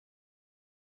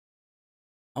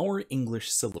Our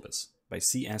English Syllabus by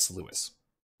C.S. Lewis,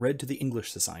 read to the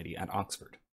English Society at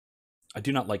Oxford. I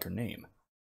do not like her name.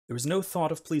 There was no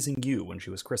thought of pleasing you when she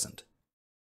was christened.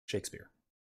 Shakespeare.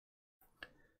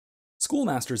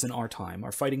 Schoolmasters in our time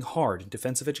are fighting hard in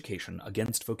defense of education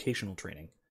against vocational training.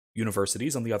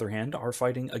 Universities, on the other hand, are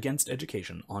fighting against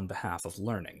education on behalf of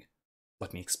learning.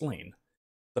 Let me explain.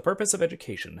 The purpose of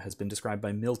education has been described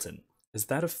by Milton as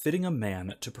that of fitting a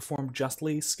man to perform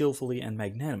justly, skillfully, and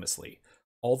magnanimously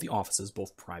all the offices,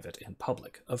 both private and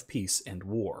public, of peace and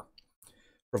war.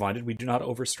 Provided we do not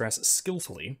overstress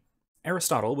skillfully,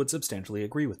 Aristotle would substantially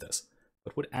agree with this,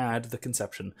 but would add the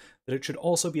conception that it should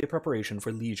also be a preparation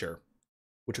for leisure,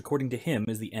 which according to him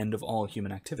is the end of all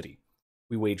human activity.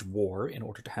 We wage war in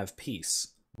order to have peace.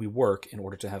 We work in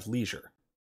order to have leisure.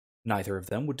 Neither of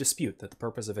them would dispute that the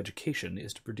purpose of education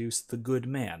is to produce the good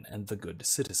man and the good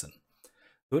citizen.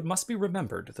 Though it must be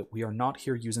remembered that we are not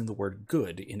here using the word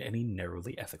good in any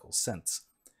narrowly ethical sense.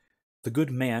 The good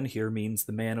man here means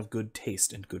the man of good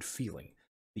taste and good feeling,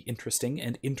 the interesting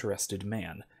and interested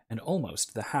man, and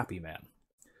almost the happy man.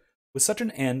 With such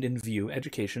an end in view,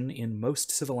 education in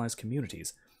most civilized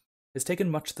communities has taken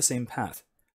much the same path.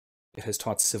 It has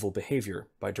taught civil behavior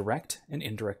by direct and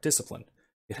indirect discipline.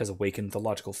 It has awakened the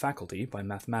logical faculty by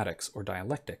mathematics or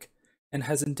dialectic, and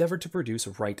has endeavored to produce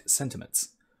right sentiments,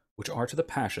 which are to the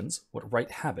passions what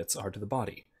right habits are to the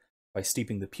body, by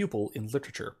steeping the pupil in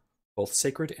literature, both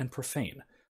sacred and profane,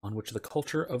 on which the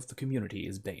culture of the community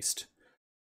is based.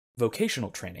 Vocational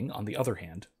training, on the other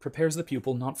hand, prepares the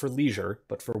pupil not for leisure,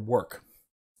 but for work.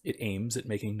 It aims at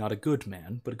making not a good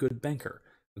man, but a good banker,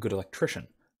 a good electrician,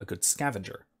 a good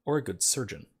scavenger, or a good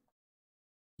surgeon.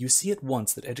 You see at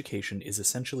once that education is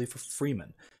essentially for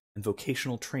freemen, and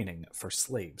vocational training for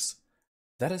slaves.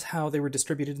 That is how they were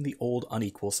distributed in the old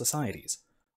unequal societies.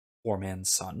 Poor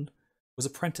man's son was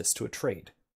apprenticed to a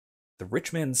trade. The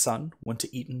rich man's son went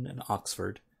to Eton and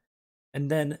Oxford,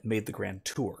 and then made the grand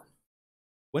tour.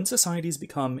 When societies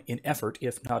become, in effort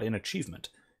if not in achievement,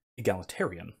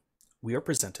 egalitarian, we are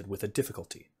presented with a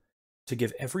difficulty. To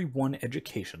give every one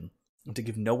education, and to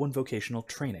give no one vocational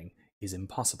training, is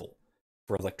impossible.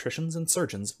 For electricians and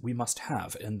surgeons we must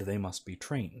have, and they must be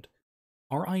trained.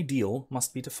 Our ideal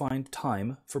must be to find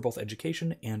time for both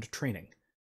education and training.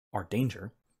 Our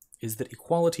danger is that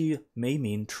equality may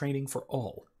mean training for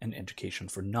all and education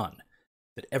for none,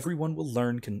 that everyone will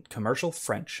learn commercial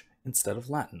French instead of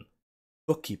Latin,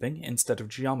 bookkeeping instead of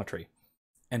geometry,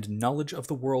 and knowledge of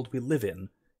the world we live in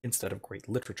instead of great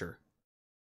literature.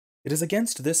 It is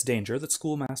against this danger that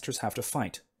schoolmasters have to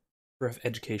fight, for if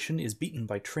education is beaten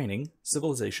by training,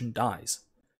 civilization dies.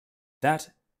 That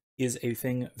is a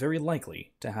thing very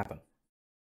likely to happen.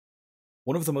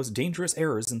 One of the most dangerous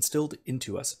errors instilled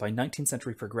into us by 19th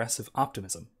century progressive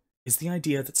optimism is the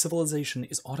idea that civilization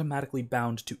is automatically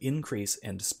bound to increase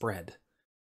and spread.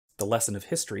 The lesson of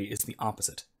history is the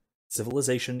opposite.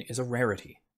 Civilization is a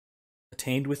rarity,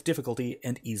 attained with difficulty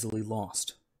and easily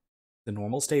lost. The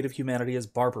normal state of humanity is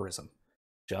barbarism,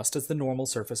 just as the normal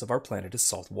surface of our planet is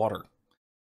salt water.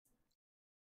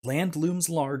 Land looms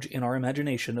large in our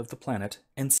imagination of the planet,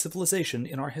 and civilization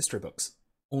in our history books,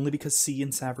 only because sea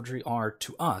and savagery are,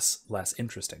 to us, less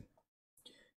interesting.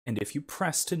 And if you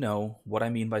press to know what I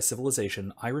mean by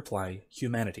civilization, I reply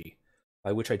humanity,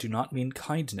 by which I do not mean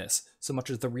kindness so much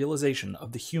as the realization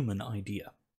of the human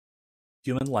idea.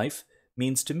 Human life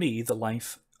means to me the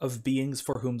life of beings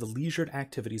for whom the leisured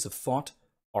activities of thought,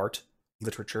 art,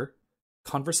 literature,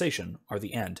 conversation are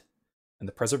the end, and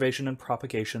the preservation and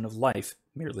propagation of life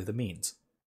merely the means.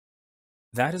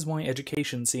 That is why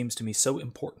education seems to me so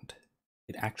important.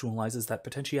 It actualizes that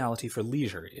potentiality for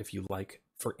leisure, if you like,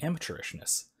 for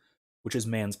amateurishness, which is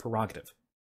man's prerogative.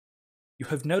 You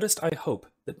have noticed, I hope,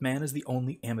 that man is the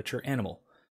only amateur animal.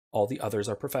 All the others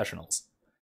are professionals.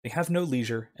 They have no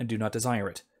leisure and do not desire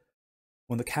it.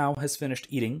 When the cow has finished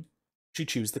eating, she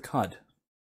chews the cud.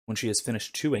 When she has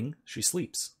finished chewing, she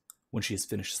sleeps. When she has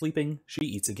finished sleeping, she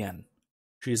eats again.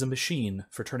 She is a machine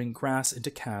for turning grass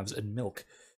into calves and milk,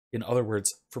 in other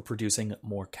words, for producing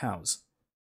more cows.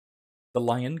 The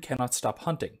lion cannot stop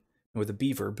hunting, nor the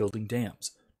beaver building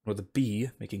dams, nor the bee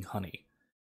making honey.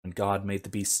 When God made the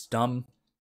beasts dumb,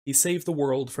 he saved the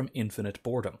world from infinite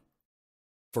boredom.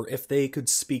 For if they could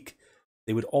speak,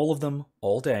 they would all of them,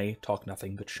 all day, talk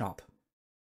nothing but shop.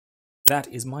 That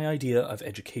is my idea of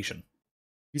education.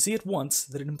 You see at once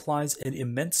that it implies an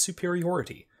immense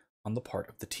superiority on the part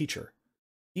of the teacher.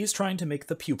 He is trying to make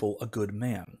the pupil a good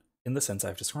man, in the sense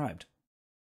I've described.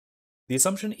 The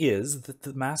assumption is that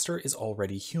the master is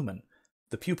already human,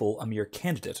 the pupil a mere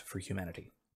candidate for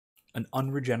humanity, an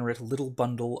unregenerate little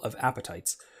bundle of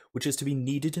appetites which is to be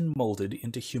kneaded and molded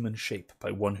into human shape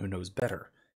by one who knows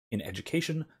better. In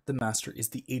education, the master is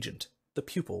the agent, the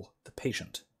pupil the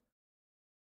patient.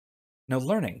 Now,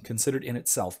 learning, considered in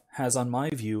itself, has, on my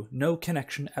view, no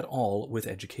connection at all with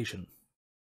education.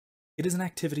 It is an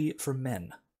activity for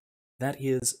men. That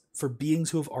is, for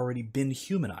beings who have already been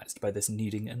humanized by this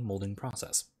kneading and molding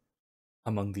process.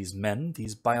 Among these men,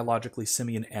 these biologically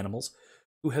simian animals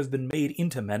who have been made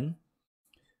into men,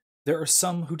 there are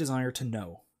some who desire to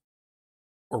know.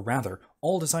 Or rather,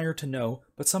 all desire to know,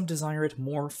 but some desire it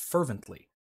more fervently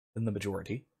than the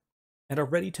majority, and are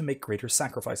ready to make greater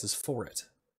sacrifices for it.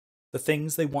 The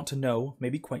things they want to know may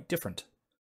be quite different.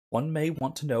 One may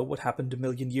want to know what happened a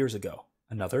million years ago,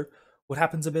 another, what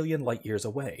happens a million light years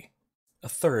away, a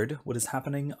third, what is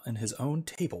happening on his own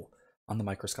table on the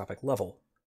microscopic level.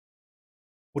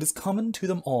 What is common to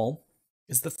them all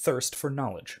is the thirst for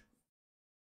knowledge.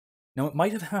 Now, it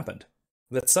might have happened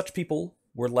that such people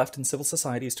were left in civil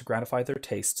societies to gratify their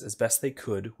tastes as best they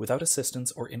could without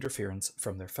assistance or interference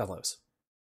from their fellows.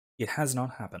 It has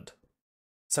not happened.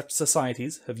 Such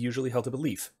societies have usually held a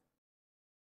belief,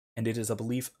 and it is a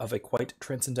belief of a quite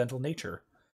transcendental nature,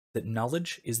 that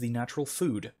knowledge is the natural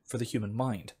food for the human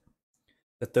mind,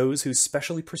 that those who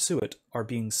specially pursue it are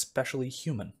being specially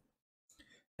human,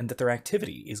 and that their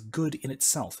activity is good in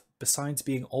itself, besides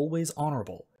being always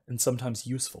honorable and sometimes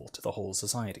useful to the whole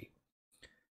society.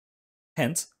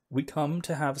 Hence, we come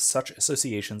to have such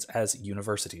associations as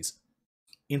universities,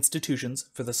 institutions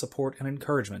for the support and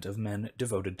encouragement of men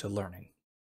devoted to learning.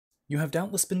 You have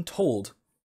doubtless been told,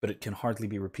 but it can hardly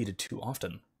be repeated too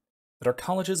often, that our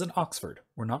colleges in Oxford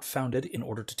were not founded in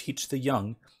order to teach the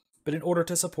young, but in order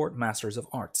to support masters of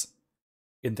arts.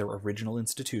 In their original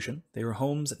institution, they were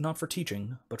homes not for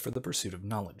teaching, but for the pursuit of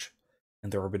knowledge,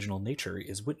 and their original nature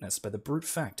is witnessed by the brute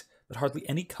fact that hardly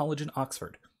any college in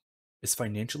Oxford is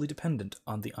financially dependent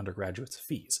on the undergraduate's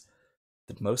fees,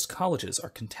 that most colleges are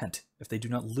content if they do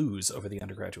not lose over the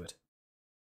undergraduate.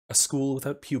 A school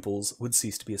without pupils would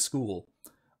cease to be a school.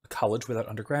 A college without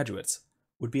undergraduates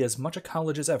would be as much a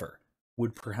college as ever,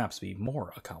 would perhaps be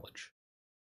more a college.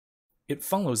 It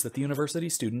follows that the university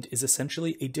student is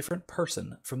essentially a different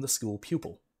person from the school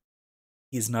pupil.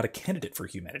 He is not a candidate for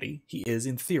humanity, he is,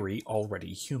 in theory,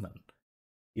 already human.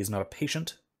 He is not a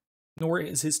patient, nor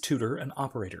is his tutor an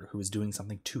operator who is doing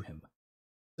something to him.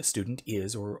 The student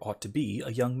is, or ought to be,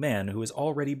 a young man who is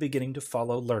already beginning to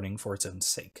follow learning for its own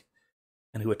sake,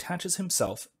 and who attaches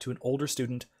himself to an older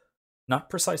student not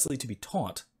precisely to be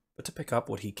taught, but to pick up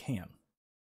what he can.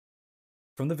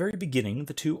 From the very beginning,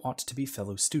 the two ought to be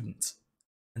fellow students,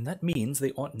 and that means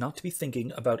they ought not to be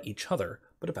thinking about each other,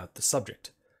 but about the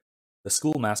subject. The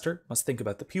schoolmaster must think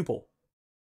about the pupil.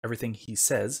 Everything he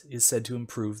says is said to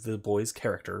improve the boy's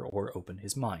character or open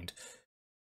his mind.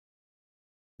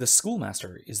 The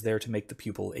schoolmaster is there to make the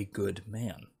pupil a good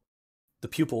man. The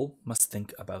pupil must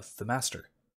think about the master.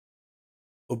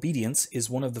 Obedience is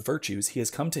one of the virtues he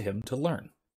has come to him to learn.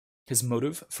 His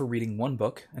motive for reading one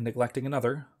book and neglecting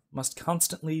another must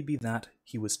constantly be that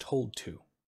he was told to.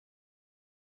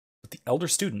 But the elder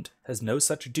student has no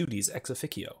such duties ex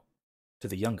officio to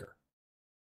the younger.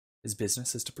 His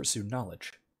business is to pursue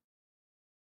knowledge.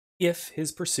 If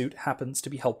his pursuit happens to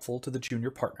be helpful to the junior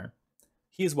partner,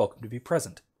 he is welcome to be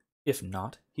present. If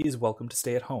not, he is welcome to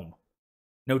stay at home.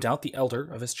 No doubt the elder,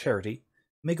 of his charity,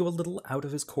 may go a little out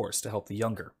of his course to help the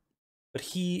younger, but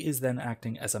he is then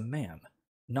acting as a man,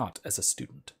 not as a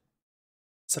student.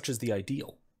 Such is the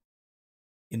ideal.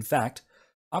 In fact,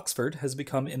 Oxford has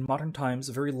become in modern times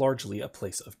very largely a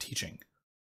place of teaching.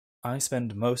 I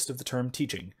spend most of the term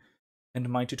teaching, and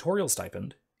my tutorial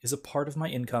stipend is a part of my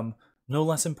income no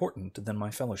less important than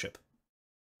my fellowship.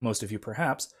 Most of you,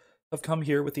 perhaps, have come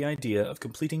here with the idea of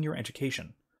completing your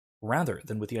education, rather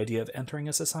than with the idea of entering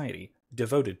a society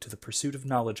devoted to the pursuit of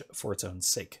knowledge for its own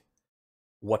sake.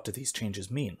 What do these changes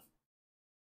mean?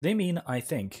 They mean, I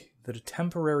think, that a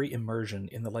temporary immersion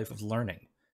in the life of learning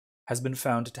has been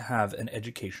found to have an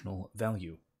educational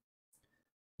value.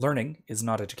 Learning is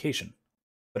not education,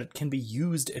 but it can be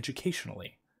used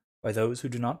educationally by those who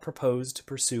do not propose to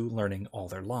pursue learning all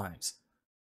their lives.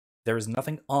 There is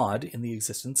nothing odd in the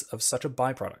existence of such a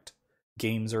byproduct.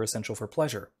 Games are essential for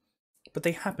pleasure, but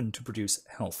they happen to produce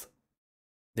health.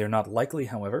 They are not likely,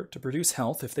 however, to produce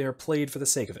health if they are played for the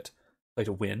sake of it. Play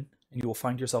to win, and you will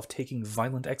find yourself taking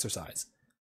violent exercise.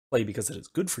 Play because it is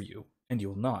good for you, and you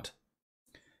will not.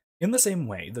 In the same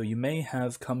way, though you may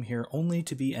have come here only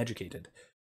to be educated,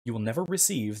 you will never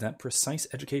receive that precise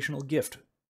educational gift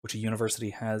which a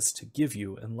university has to give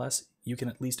you unless you can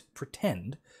at least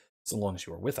pretend, so long as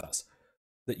you are with us,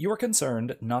 that you are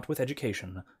concerned not with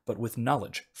education, but with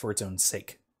knowledge for its own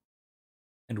sake.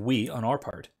 and we, on our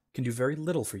part, can do very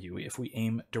little for you if we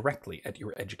aim directly at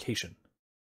your education.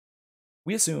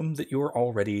 We assume that you are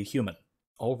already human,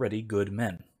 already good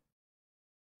men,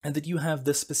 and that you have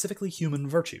the specifically human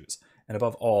virtues, and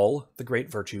above all, the great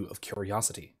virtue of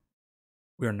curiosity.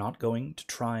 We are not going to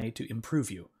try to improve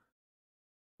you.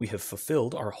 We have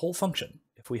fulfilled our whole function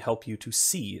if we help you to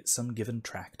see some given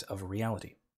tract of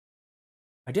reality.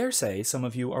 I dare say some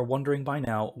of you are wondering by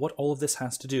now what all of this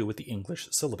has to do with the English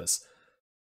syllabus.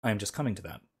 I am just coming to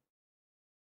that.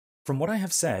 From what I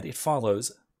have said, it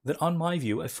follows that on my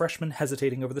view, a freshman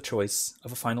hesitating over the choice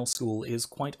of a final school is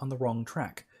quite on the wrong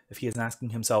track if he is asking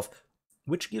himself,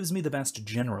 which gives me the best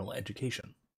general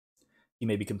education? He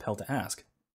may be compelled to ask,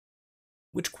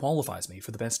 which qualifies me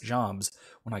for the best jobs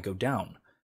when I go down?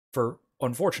 For,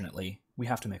 unfortunately, we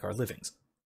have to make our livings.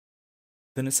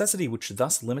 The necessity which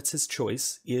thus limits his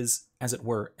choice is, as it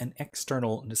were, an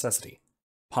external necessity.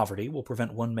 Poverty will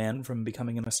prevent one man from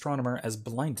becoming an astronomer as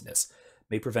blindness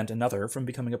may prevent another from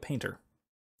becoming a painter.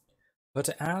 But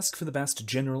to ask for the best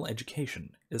general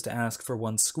education is to ask for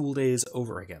one's school days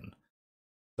over again.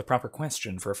 The proper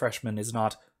question for a freshman is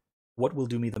not, what will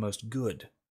do me the most good,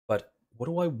 but what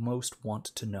do I most want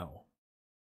to know?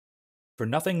 For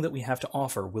nothing that we have to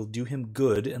offer will do him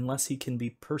good unless he can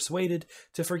be persuaded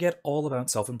to forget all about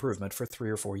self-improvement for 3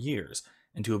 or 4 years,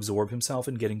 and to absorb himself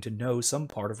in getting to know some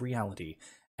part of reality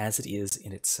as it is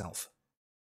in itself.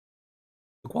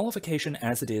 The qualification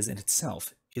as it is in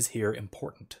itself is here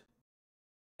important.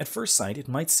 At first sight, it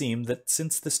might seem that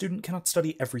since the student cannot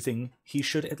study everything, he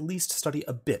should at least study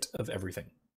a bit of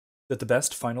everything. That the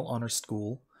best final honor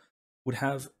school would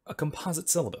have a composite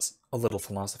syllabus, a little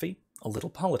philosophy, a little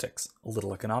politics, a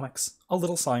little economics, a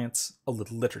little science, a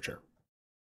little literature.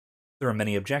 There are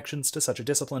many objections to such a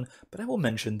discipline, but I will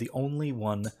mention the only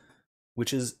one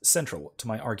which is central to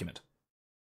my argument.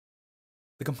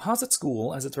 The composite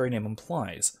school, as its very name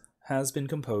implies, has been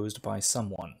composed by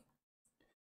someone.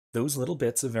 Those little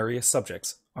bits of various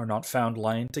subjects are not found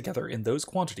lying together in those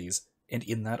quantities and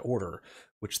in that order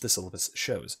which the syllabus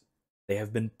shows. They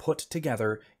have been put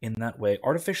together in that way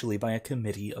artificially by a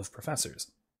committee of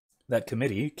professors. That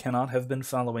committee cannot have been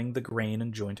following the grain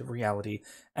and joint of reality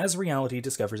as reality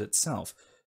discovers itself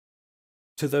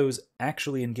to those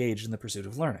actually engaged in the pursuit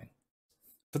of learning.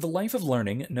 For the life of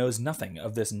learning knows nothing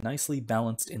of this nicely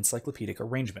balanced encyclopedic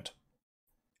arrangement.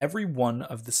 Every one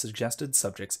of the suggested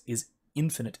subjects is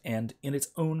infinite and, in its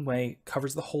own way,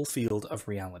 covers the whole field of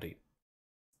reality.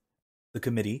 The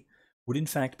committee would in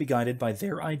fact be guided by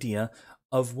their idea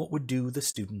of what would do the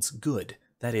students good,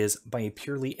 that is, by a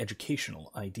purely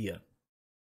educational idea.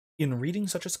 In reading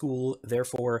such a school,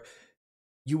 therefore,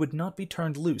 you would not be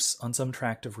turned loose on some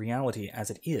tract of reality as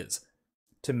it is,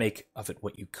 to make of it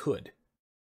what you could.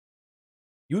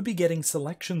 You would be getting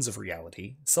selections of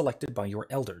reality selected by your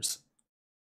elders,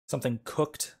 something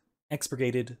cooked,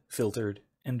 expurgated, filtered,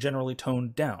 and generally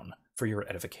toned down for your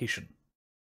edification.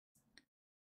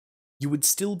 You would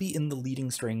still be in the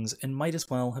leading strings and might as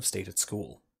well have stayed at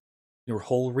school. Your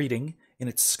whole reading, in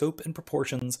its scope and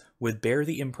proportions, would bear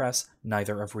the impress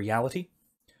neither of reality,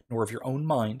 nor of your own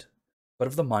mind, but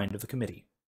of the mind of the committee.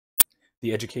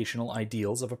 The educational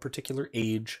ideals of a particular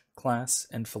age, class,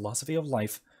 and philosophy of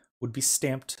life would be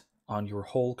stamped on your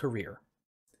whole career.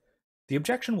 The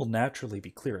objection will naturally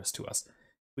be clearest to us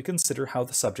if we consider how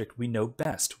the subject we know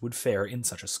best would fare in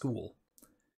such a school.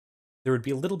 There would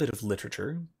be a little bit of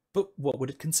literature, but what would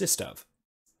it consist of?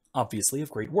 Obviously of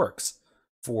great works,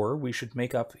 for we should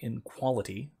make up in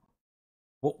quality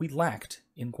what we lacked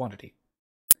in quantity.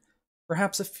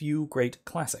 Perhaps a few great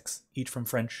classics, each from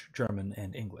French, German,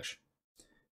 and English.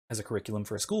 As a curriculum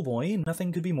for a schoolboy,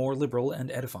 nothing could be more liberal and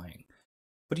edifying.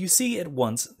 But you see at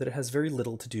once that it has very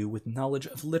little to do with knowledge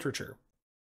of literature,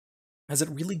 as it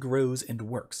really grows and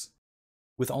works,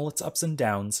 with all its ups and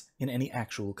downs in any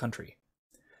actual country.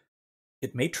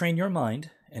 It may train your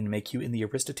mind and make you in the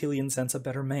Aristotelian sense a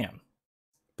better man,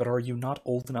 but are you not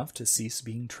old enough to cease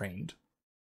being trained?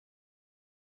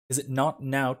 Is it not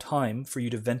now time for you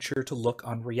to venture to look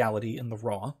on reality in the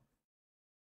raw?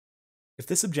 If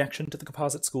this objection to the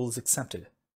composite school is accepted,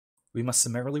 we must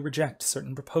summarily reject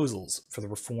certain proposals for the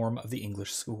reform of the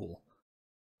English school.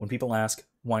 When people ask,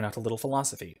 why not a little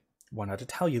philosophy? Why not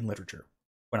Italian literature?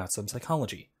 Why not some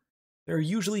psychology? They are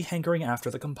usually hankering after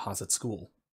the composite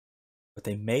school. But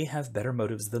they may have better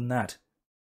motives than that.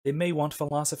 They may want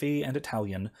philosophy and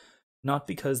Italian, not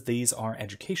because these are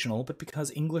educational, but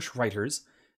because English writers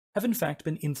have in fact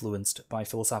been influenced by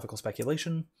philosophical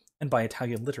speculation and by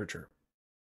Italian literature.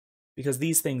 Because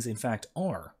these things in fact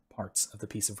are parts of the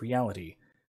piece of reality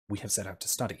we have set out to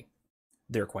study.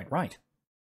 They're quite right.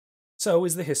 So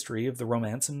is the history of the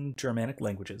Romance and Germanic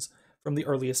languages from the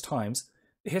earliest times,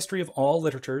 the history of all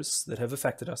literatures that have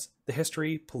affected us, the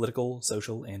history, political,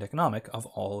 social, and economic of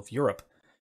all of Europe,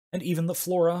 and even the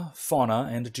flora, fauna,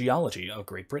 and geology of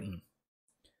Great Britain.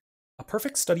 A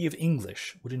perfect study of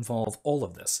English would involve all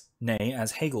of this. Nay,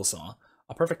 as Hegel saw,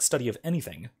 a perfect study of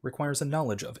anything requires a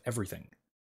knowledge of everything.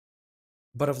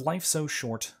 But of life so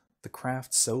short, the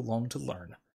craft so long to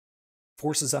learn,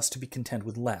 forces us to be content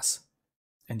with less,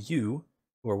 and you,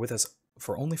 who are with us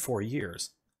for only 4 years,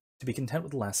 to be content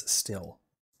with less still.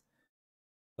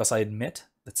 Thus I admit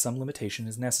that some limitation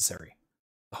is necessary.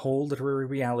 The whole literary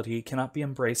reality cannot be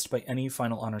embraced by any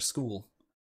final honor school.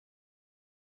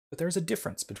 But there is a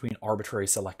difference between arbitrary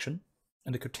selection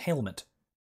and a curtailment,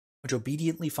 which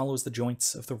obediently follows the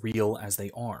joints of the real as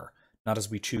they are, not as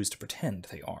we choose to pretend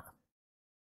they are.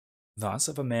 Thus,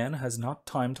 if a man has not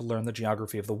time to learn the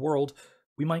geography of the world,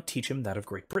 we might teach him that of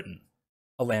Great Britain,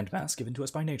 a landmass given to us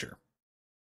by nature.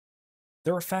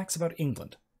 There are facts about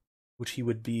England, which he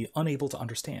would be unable to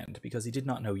understand because he did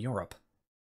not know Europe.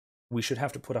 We should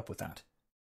have to put up with that.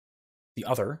 The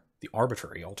other, the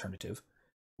arbitrary alternative,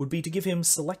 would be to give him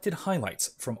selected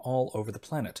highlights from all over the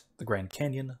planet, the Grand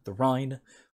Canyon, the Rhine,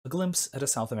 a glimpse at a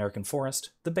South American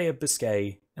forest, the Bay of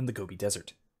Biscay, and the Gobi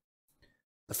Desert.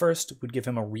 The first would give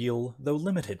him a real, though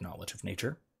limited knowledge of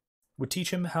nature, would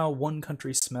teach him how one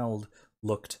country smelled,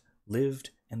 looked, lived,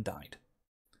 and died.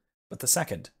 But the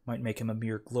second might make him a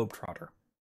mere globetrotter.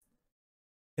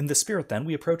 In this spirit, then,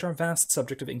 we approach our vast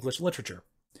subject of English literature,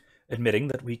 admitting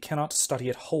that we cannot study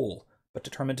it whole, but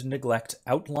determined to neglect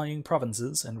outlying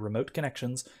provinces and remote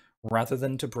connections rather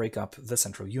than to break up the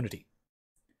central unity.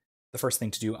 The first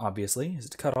thing to do, obviously, is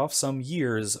to cut off some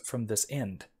years from this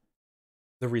end.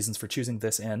 The reasons for choosing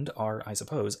this end are, I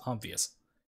suppose, obvious.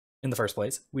 In the first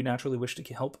place, we naturally wish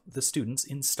to help the students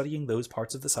in studying those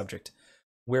parts of the subject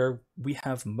where we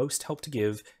have most help to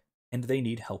give and they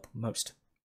need help most.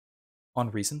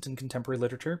 On recent and contemporary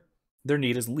literature, their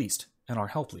need is least and our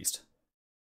help least.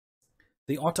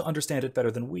 They ought to understand it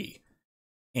better than we,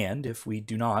 and if we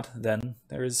do not, then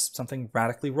there is something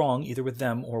radically wrong either with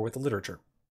them or with the literature.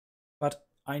 But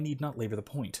I need not labor the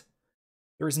point.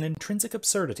 There is an intrinsic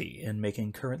absurdity in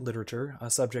making current literature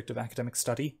a subject of academic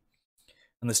study,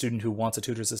 and the student who wants a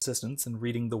tutor's assistance in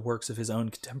reading the works of his own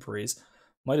contemporaries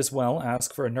might as well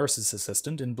ask for a nurse's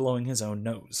assistant in blowing his own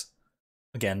nose.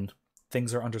 Again,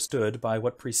 things are understood by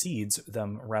what precedes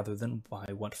them rather than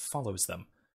by what follows them.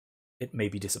 It may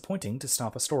be disappointing to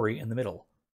stop a story in the middle,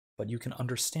 but you can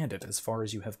understand it as far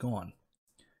as you have gone.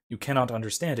 You cannot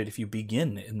understand it if you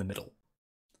begin in the middle.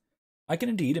 I can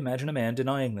indeed imagine a man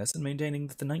denying this and maintaining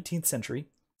that the 19th century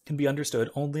can be understood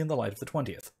only in the light of the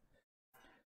 20th.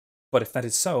 But if that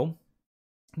is so,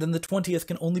 then the 20th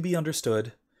can only be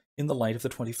understood in the light of the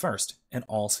 21st and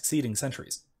all succeeding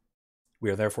centuries. We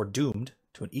are therefore doomed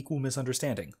to an equal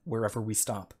misunderstanding wherever we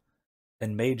stop,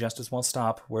 and may just as well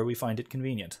stop where we find it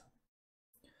convenient.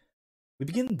 We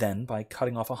begin then by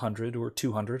cutting off 100 or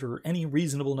 200 or any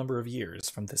reasonable number of years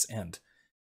from this end,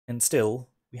 and still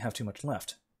we have too much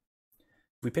left.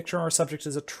 If we picture our subject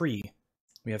as a tree,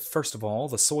 we have first of all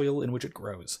the soil in which it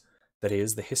grows, that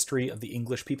is, the history of the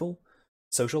English people,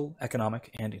 social,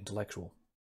 economic, and intellectual.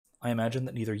 I imagine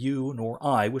that neither you nor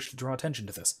I wish to draw attention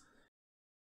to this.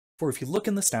 For if you look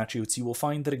in the statutes, you will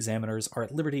find that examiners are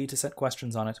at liberty to set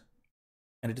questions on it,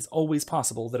 and it is always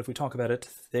possible that if we talk about it,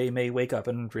 they may wake up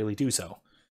and really do so.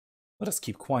 Let us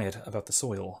keep quiet about the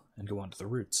soil and go on to the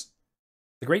roots.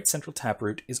 The great central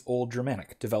taproot is Old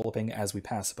Germanic, developing as we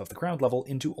pass above the ground level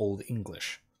into Old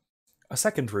English. A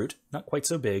second root, not quite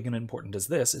so big and important as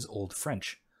this, is Old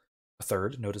French. A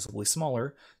third, noticeably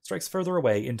smaller, strikes further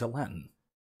away into Latin.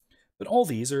 But all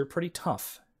these are pretty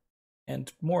tough,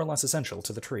 and more or less essential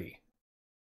to the tree.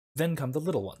 Then come the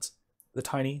little ones, the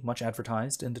tiny, much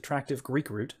advertised, and attractive Greek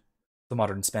root, the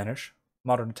modern Spanish,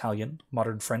 modern Italian,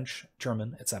 modern French,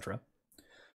 German, etc.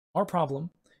 Our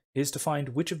problem is to find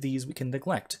which of these we can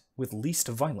neglect with least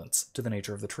violence to the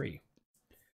nature of the tree.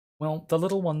 Well, the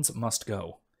little ones must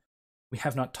go. We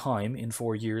have not time in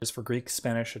 4 years for Greek,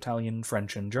 Spanish, Italian,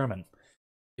 French, and German.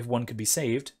 If one could be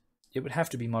saved, it would have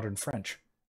to be modern French.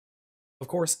 Of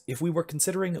course, if we were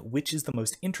considering which is the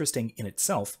most interesting in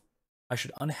itself, I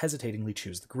should unhesitatingly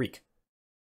choose the Greek.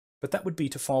 But that would be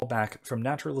to fall back from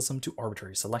naturalism to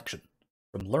arbitrary selection,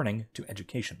 from learning to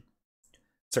education.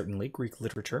 Certainly, Greek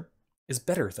literature is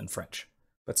better than French,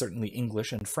 but certainly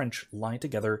English and French lie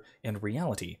together in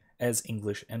reality as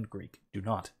English and Greek do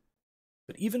not.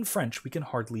 But even French we can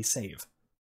hardly save.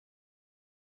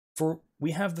 For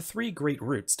we have the 3 great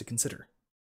roots to consider.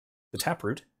 The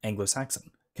taproot,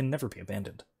 Anglo-Saxon, can never be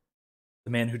abandoned.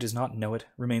 The man who does not know it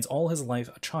remains all his life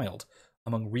a child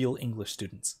among real English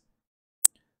students.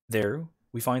 There,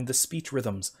 we find the speech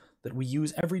rhythms that we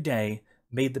use every day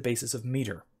made the basis of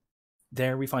meter.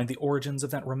 There we find the origins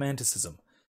of that romanticism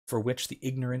for which the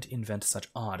ignorant invent such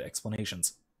odd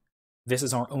explanations. This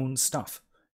is our own stuff,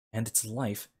 and its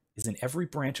life is in every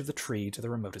branch of the tree to the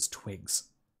remotest twigs.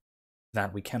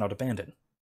 That we cannot abandon.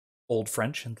 Old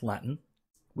French and Latin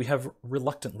we have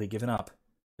reluctantly given up.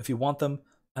 If you want them,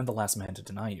 I'm the last man to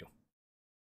deny you.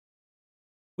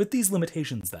 With these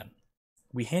limitations, then,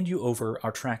 we hand you over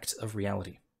our tract of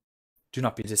reality. Do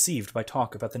not be deceived by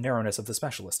talk about the narrowness of the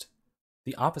specialist.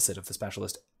 The opposite of the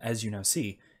specialist, as you now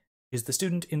see, is the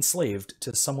student enslaved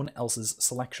to someone else's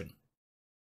selection.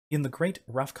 In the great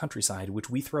rough countryside which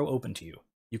we throw open to you,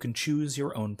 you can choose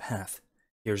your own path.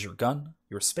 Here's your gun,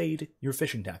 your spade, your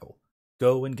fishing tackle.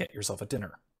 Go and get yourself a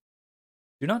dinner.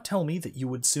 Do not tell me that you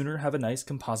would sooner have a nice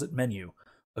composite menu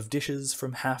of dishes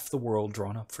from half the world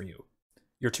drawn up for you.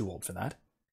 You're too old for that.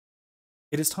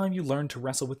 It is time you learned to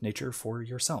wrestle with nature for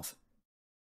yourself.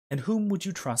 And whom would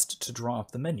you trust to draw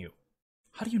up the menu?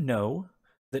 How do you know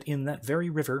that in that very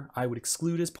river I would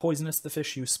exclude as poisonous the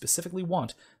fish you specifically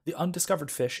want, the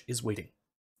undiscovered fish is waiting?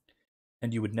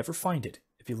 And you would never find it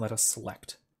if you let us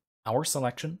select. Our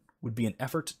selection would be an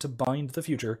effort to bind the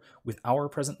future with our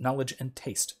present knowledge and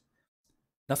taste.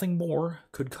 Nothing more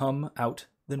could come out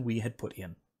than we had put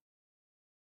in.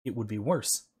 It would be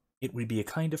worse. It would be a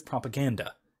kind of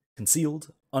propaganda,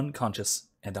 concealed, unconscious,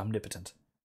 and omnipotent.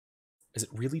 Is it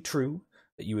really true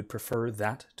that you would prefer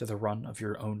that to the run of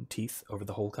your own teeth over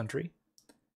the whole country?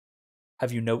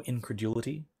 Have you no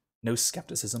incredulity, no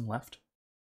skepticism left?